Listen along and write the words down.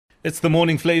It's the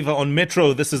morning flavor on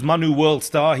Metro. This is Manu World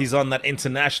Star. He's on that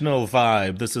international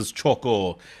vibe. This is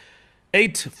Choco.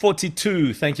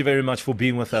 8:42. Thank you very much for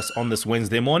being with us on this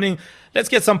Wednesday morning. Let's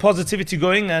get some positivity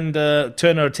going and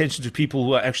turn our attention to people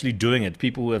who are actually doing it,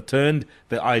 people who have turned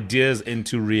their ideas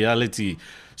into reality.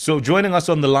 So joining us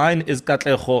on the line is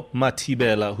Katlego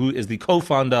Mathibela, who is the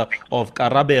co-founder of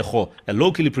Karabego, a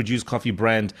locally produced coffee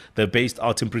brand. They're based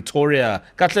out in Pretoria.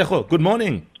 Katlego, good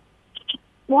morning.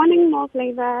 Morning, more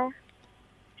flavor.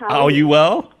 How are you?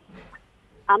 Well?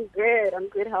 I'm good.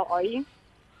 How are you?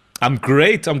 I'm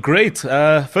great.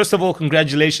 First of all,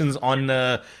 congratulations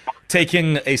on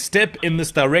taking a step in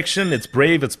this direction. It's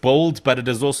brave, it's bold, but it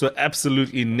is also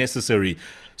absolutely necessary.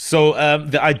 So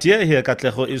the idea here,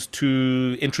 Katlego, is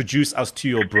to introduce us to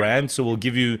your brand. So we'll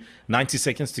give you 90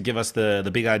 seconds to give us the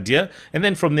big idea. And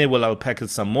then from there, we'll unpack it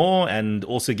some more and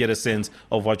also get a sense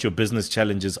of what your business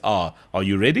challenges are. Are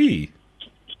you ready?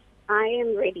 I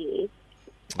am ready.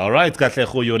 All right,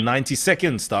 Katlego, your 90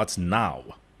 seconds starts now.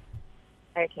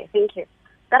 Okay, thank you.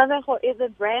 Karabego is a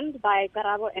brand by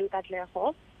Karabo and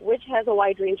Katlego, which has a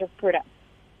wide range of products.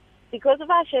 Because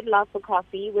of our shared love for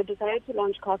coffee, we decided to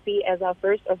launch coffee as our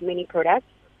first of many products.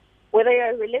 Whether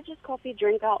you're a religious coffee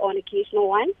drinker or an occasional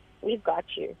one, we've got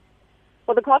you.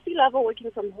 For the coffee lover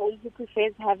working from home who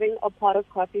prefers having a pot of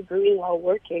coffee brewing while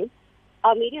working,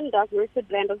 our medium dark roasted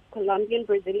blend of Colombian,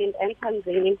 Brazilian, and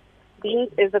Tanzanian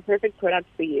beans is the perfect product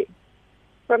for you.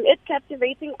 From its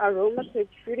captivating aroma to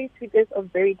its fruity sweetness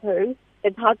of berry tones,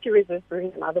 it's hard to resist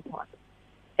brewing another pot.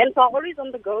 And for always on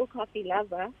the go coffee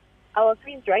lover, our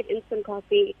freeze-dried instant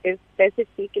coffee is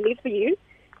specifically for you,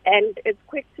 and it's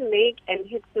quick to make and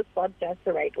hits the spot just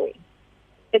the right way.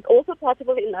 It's also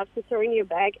portable enough to throw in your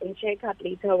bag and check out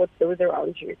later with those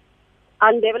around you.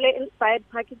 Our Ndebele-inspired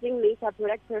packaging makes our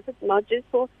product perfect not just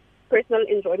for personal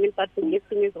enjoyment but for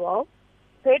gifting as well.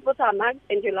 Pair it with our mugs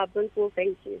and your loved ones will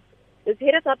thank you. Just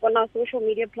hit us up on our social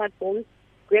media platforms,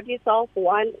 grab yourself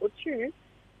 1 or 2,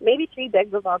 maybe 3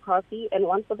 bags of our coffee and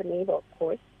 1 for the neighbor, of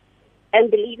course. And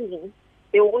believe me,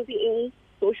 there won't be any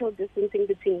social distancing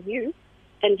between you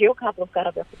and your cup of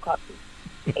Karabego coffee.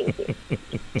 Thank you.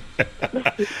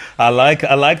 I like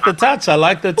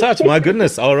the touch. My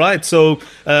goodness. All right. So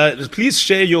please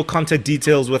share your contact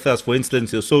details with us. For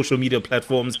instance, your social media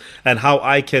platforms and how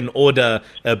I can order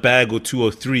a bag or 2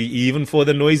 or 3, even for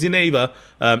the noisy neighbor,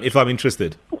 if I'm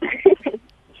interested.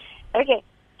 Okay.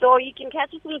 So you can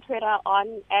catch us on Twitter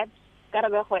on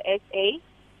 @KarabegoSA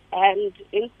and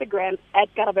Instagram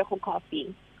 @Karabego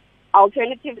Coffee.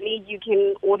 Alternatively, you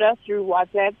can order through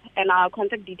WhatsApp, and our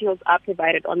contact details are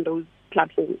provided on those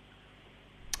platforms.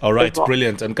 All right,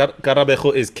 brilliant. And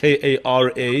Karabego is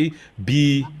Karabego.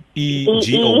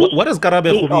 What does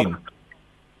Karabego mean?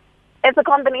 It's a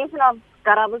combination of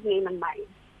Karabo's name and mine.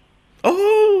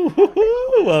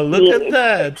 Oh, well, look at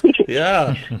that.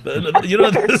 Yeah. You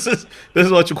know, this is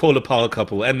what you call a power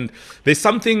couple. And there's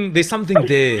something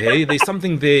there, hey? There's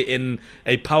something there in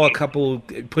a power couple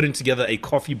putting together a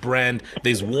coffee brand.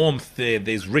 There's warmth there,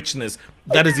 there's richness.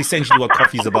 That is essentially what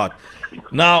coffee is about.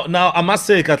 Now I must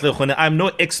say, Katlego, I'm no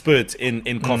expert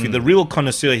in coffee. The real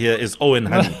connoisseur here is Owen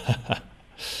Honey.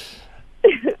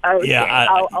 Okay.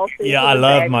 I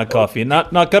love my coffee. Now,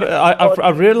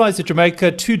 I've realized that you make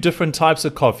 2 different types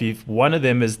of coffee. One of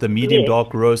them is the medium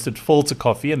dark roasted filter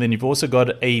coffee, and then you've also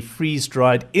got a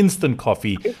freeze-dried instant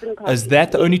coffee. Is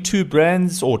that the only 2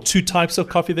 brands or 2 types of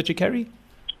coffee that you carry?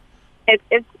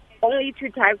 It's only 2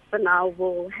 types for now.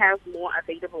 We'll have more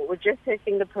available. We're just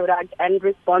testing the product and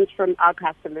response from our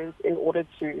customers in order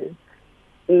to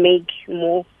make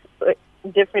more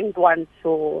different ones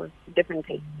for different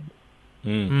tastes.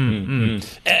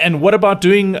 And what about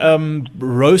doing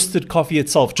roasted coffee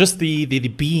itself, just the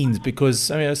beans? Because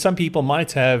I mean, some people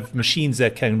might have machines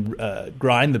that can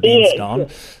grind the beans down.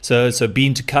 So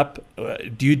bean to cup.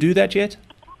 Do you do that yet?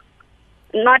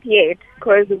 Not yet,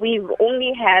 because we've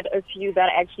only had a few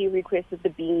that actually requested the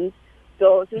beans.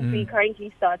 So since we're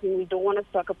currently starting, we don't want to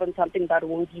stock up on something that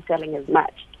won't be selling as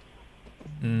much.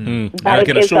 But I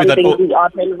can assure you that we are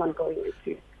planning on going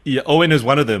into. Yeah, Owen is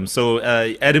one of them, so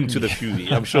add him to the few.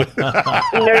 I'm sure. No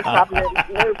problem.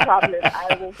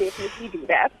 I will definitely do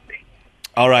that.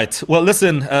 All right. Well,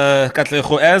 listen,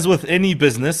 Katlego, as with any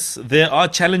business, there are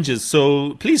challenges.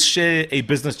 So please share a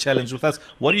business challenge with us.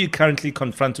 What are you currently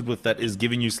confronted with that is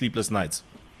giving you sleepless nights?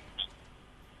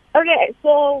 Okay,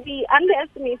 so we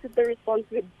underestimated the response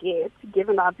we'd get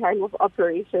given our time of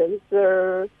operation.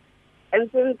 And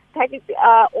since technically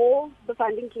all the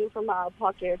funding came from our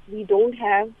pockets, we don't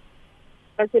have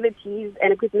facilities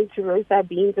and equipment to roast our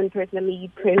beans and personally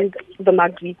print the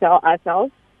mugs we sell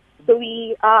ourselves. So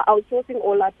we are outsourcing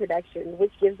all our production,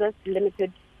 which gives us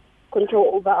limited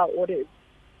control over our orders.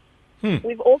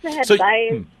 We've also had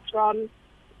buyers from,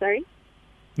 sorry?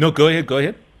 No, go ahead.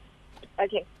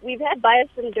 Okay. We've had buyers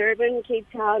from Durban, Cape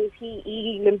Town,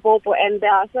 PE, Limpopo, and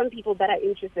there are some people that are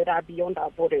interested are beyond our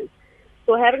borders.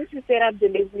 So having to set up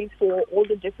deliveries for all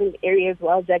the different areas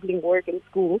while juggling work and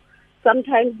school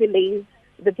sometimes delays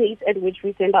the pace at which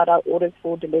we send out our orders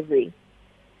for delivery.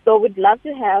 So we'd love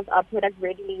to have our product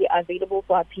readily available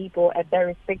for our people at their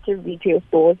respective retail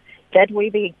stores. That way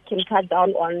they can cut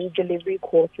down on delivery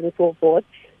costs and so forth.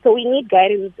 So we need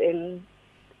guidance in,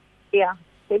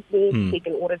 steps we need to take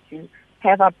in order to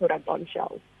have our product on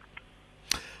shelves.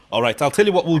 All right, I'll tell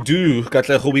you what we'll do,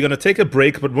 Katlego. We're going to take a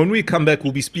break, but when we come back,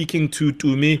 we'll be speaking to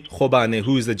Tumi Khobane,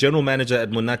 who is the general manager at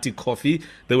Monati Coffee.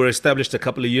 They were established a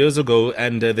couple of years ago,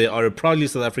 and they are a proudly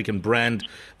South African brand.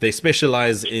 They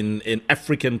specialize in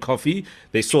African coffee.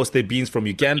 They source their beans from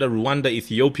Uganda, Rwanda,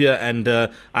 Ethiopia, and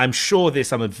I'm sure there's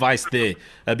some advice there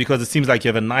because it seems like you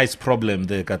have a nice problem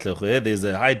there, Katlego. There's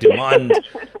a high demand,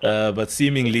 but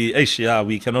seemingly,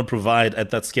 we cannot provide at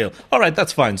that scale. All right,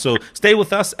 that's fine. So stay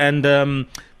with us and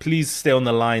please stay on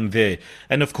the line there.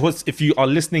 And of course, if you are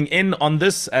listening in on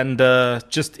this and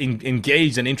just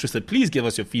engaged and interested, please give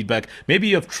us your feedback. Maybe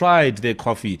you have tried their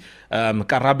coffee,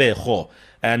 Karabego,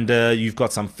 and you've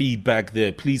got some feedback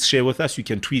there. Please share with us. You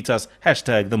can tweet us,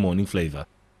 #TheMorningFlavor.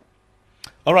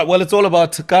 All right, well, it's all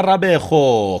about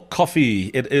Karabego coffee.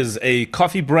 It is a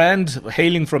coffee brand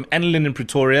hailing from Annlin in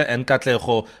Pretoria, and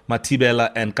Katlego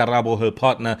Mathibela and Karabo, her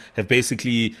partner, have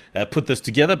basically put this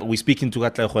together. But we're speaking to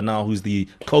Katlego now, who's the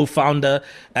co-founder.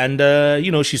 And,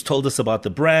 she's told us about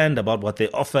the brand, about what they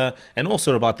offer, and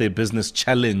also about their business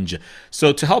challenge.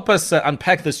 So to help us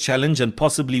unpack this challenge and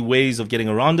possibly ways of getting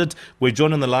around it, we're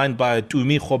joined on the line by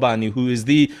Tumi Khobane, who is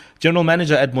the general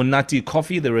manager at Monati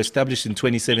Coffee. They were established in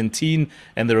 2017.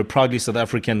 And they're a proudly South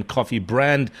African coffee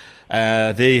brand.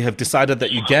 They have decided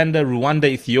that Uganda, Rwanda,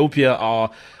 Ethiopia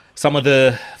are some of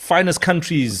the finest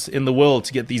countries in the world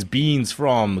to get these beans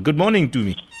from. Good morning,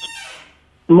 Dumi.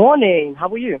 Morning. How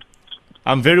are you?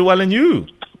 I'm very well, and you?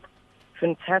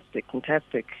 Fantastic.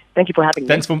 Thank you for having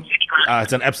me.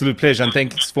 It's an absolute pleasure, and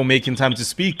thanks for making time to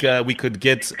speak. We could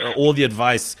get all the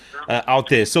advice out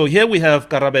there. So here we have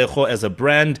Karabego as a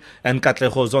brand, and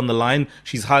Katlego is on the line.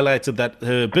 She's highlighted that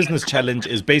her business challenge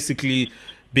is basically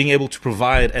being able to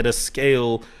provide at a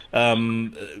scale,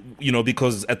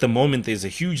 because at the moment there's a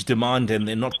huge demand and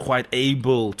they're not quite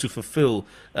able to fulfill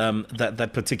that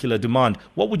particular demand.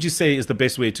 What would you say is the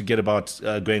best way to get about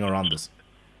going around this?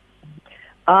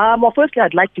 Well, firstly,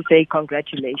 I'd like to say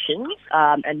congratulations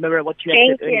and mirror what you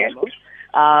had said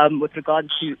earlier, with regards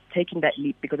to taking that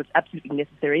leap, because it's absolutely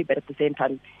necessary, but at the same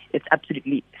time, it's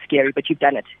absolutely scary. But you've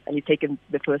done it, and you've taken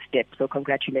the first step, so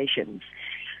congratulations.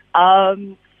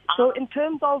 So in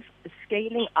terms of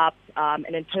scaling up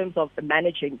and in terms of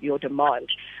managing your demand,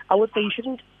 I would say you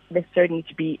shouldn't necessarily need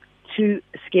to be too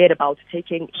scared about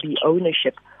taking the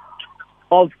ownership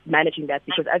of managing that,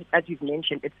 because as you've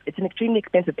mentioned, it's an extremely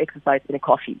expensive exercise in a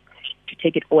coffee to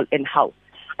take it all in-house.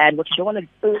 And what you don't want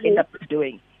to end up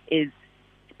doing is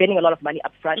spending a lot of money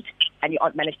up front and you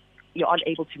aren't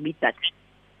able to meet that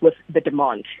with the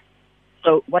demand.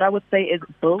 So what I would say is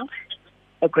build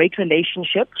a great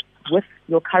relationship with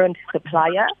your current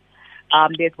supplier.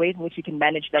 There's ways in which you can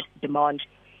manage that demand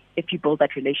if you build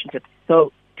that relationship.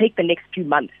 So take the next few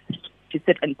months to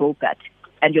sit and build that,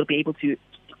 and you'll be able to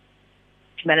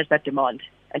manage that demand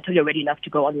until you're ready enough to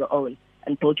go on your own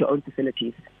and build your own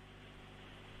facilities.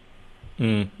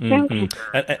 And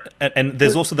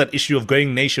there's also that issue of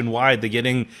going nationwide. They're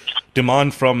getting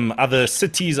demand from other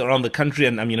cities around the country,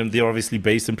 and they're obviously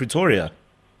based in Pretoria.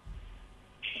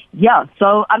 Yeah,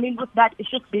 so with that,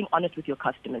 it's just being honest with your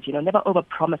customers. Never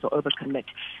overpromise or overcommit.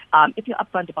 If you're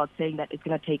upfront about saying that it's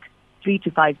going to take 3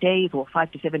 to 5 days or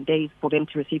 5 to 7 days for them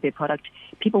to receive their product,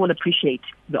 people will appreciate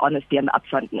the honesty and the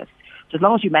upfrontness. So as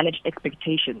long as you manage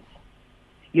expectations,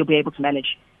 you'll be able to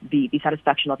manage the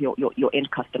satisfaction of your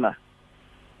end customer.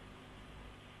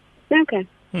 Okay.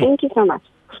 Thank you so much.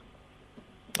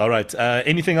 All right.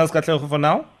 Anything else, Katlego, for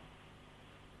now?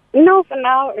 No, for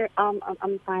now,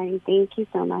 I'm fine. Thank you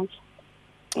so much.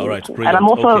 All right, brilliant. And I'm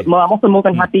also more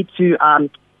than happy to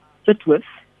sit with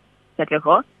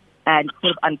Katlego and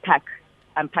sort of unpack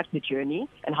the journey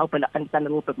and help understand a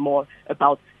little bit more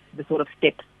about the sort of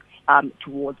steps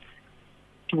towards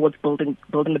building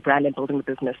the brand and building the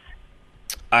business.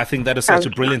 I think that is such a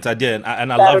brilliant idea,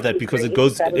 and I love that because it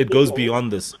goes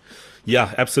beyond this.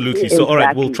 Yeah, absolutely. So, all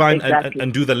right, we'll try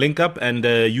and do the link up, and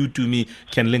you, Tumi,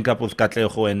 can link up with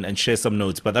Katlego and share some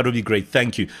notes. But that would be great.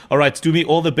 Thank you. All right, Tumi,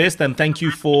 all the best, and thank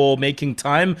you for making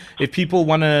time. If people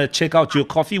want to check out your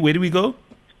coffee, where do we go?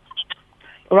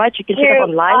 All right, you can check us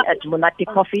online at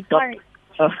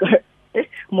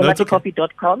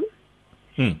monaticoffee.com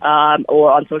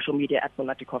or on social media at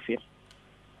Monati Coffee.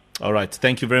 All right.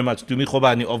 Thank you very much. Dumi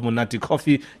Khobani of Monati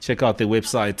Coffee. Check out their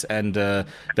website, and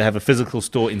they have a physical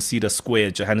store in Cedar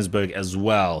Square, Johannesburg as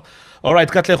well. All right,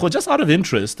 Katlego, just out of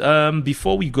interest,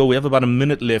 before we go, we have about a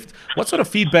minute left. What sort of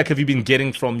feedback have you been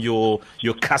getting from your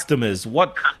customers?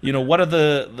 What are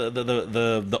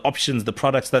the options, the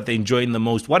products that they're enjoying the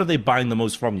most? What are they buying the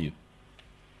most from you?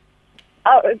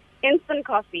 Oh, it's instant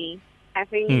coffee. I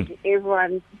think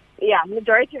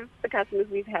majority of the customers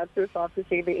we've had so far to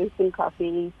say the instant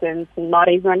coffee, since not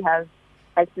everyone has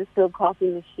access to a coffee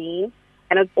machine,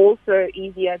 and it's also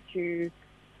easier to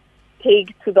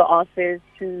take to the office,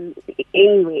 to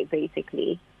anywhere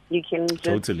basically. You can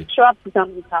just show up to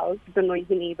someone's house, the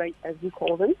noisy neighbor as you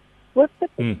call them, what's the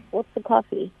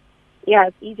coffee? Yeah,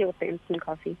 it's easier with the instant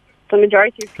coffee. So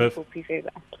majority of people prefer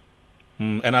that.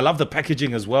 And I love the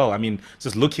packaging as well. I mean,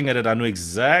 just looking at it, I know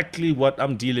exactly what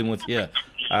I'm dealing with here.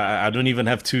 I don't even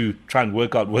have to try and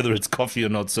work out whether it's coffee or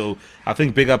not. So I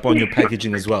think big up on your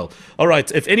packaging as well. All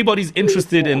right. If anybody's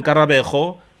interested in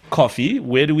Karabego coffee,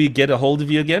 where do we get a hold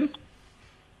of you again?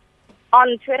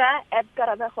 On Twitter at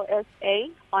Karabego SA,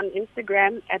 on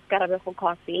Instagram at Karabego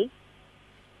Coffee.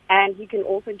 And you can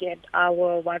also get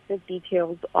our WhatsApp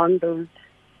details on those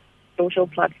social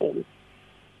platforms.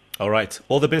 All right.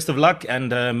 All the best of luck, and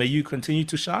may you continue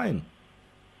to shine.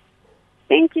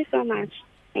 Thank you so much.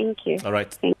 Thank you. All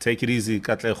right. Take it easy,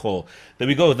 Katlego. There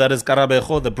we go. That is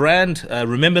Karabego, the brand.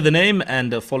 Remember the name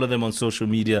and follow them on social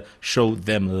media. Show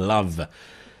them love.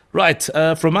 Right.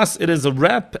 From us, it is a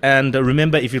wrap. And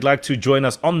remember, if you'd like to join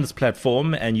us on this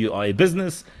platform and you are a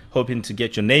business hoping to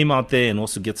get your name out there and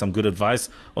also get some good advice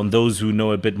on those who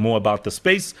know a bit more about the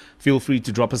space, feel free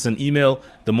to drop us an email,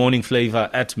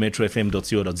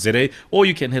 themorningflavor@metrofm.co.za, or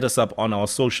you can hit us up on our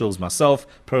socials, myself,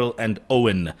 Pearl, and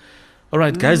Owen. All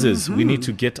right, guys, we need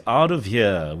to get out of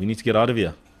here.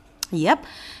 Yep.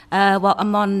 Well,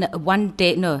 I'm on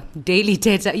daily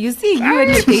data. You see, you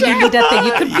and your daily leader thing,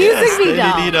 you're confusing me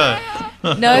now.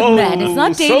 No, man, it's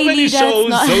not daily so many leader. shows,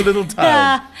 not... so little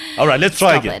time. All right, let's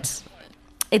try again.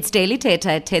 It's Daily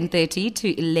Data at 10:30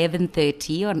 to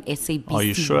 11:30 on SABC1. Are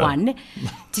you sure?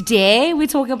 Today, we're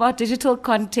talking about digital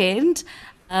content.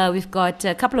 We've got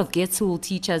a couple of guests who will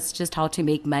teach us just how to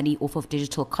make money off of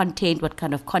digital content, what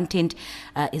kind of content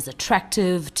is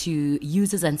attractive to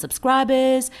users and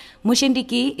subscribers.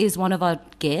 Mushendiki is one of our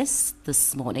guests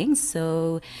this morning,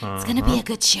 so it's going to be a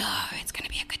good show.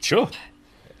 Sure.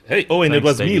 Hey, and it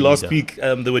was me last week.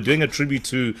 They were doing a tribute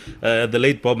to the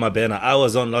late Bob Mabena. I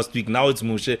was on last week. Now it's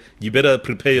Mushe. You better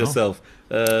prepare yourself.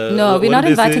 No, we're not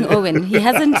inviting Owen. He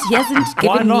hasn't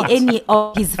given me any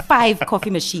of his 5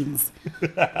 coffee machines.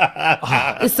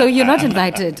 So you're not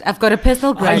invited. I've got a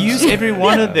personal grudge. I use every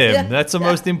one of them. That's the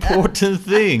most important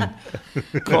thing.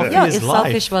 Coffee is if life.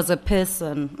 Selfish was a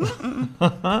person.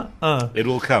 It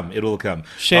will come.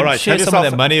 Share, all right, share some of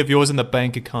that money of yours in the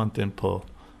bank account then, Paul.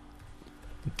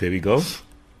 There we go.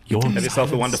 Have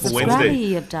yourself a wonderful Wednesday. The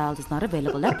you have dialed is not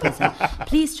available at present.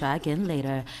 Please try again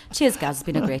later. Cheers, guys. It's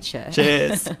been a great show.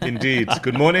 Cheers. Indeed.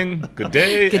 Good morning, good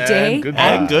day, and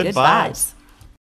good vibes.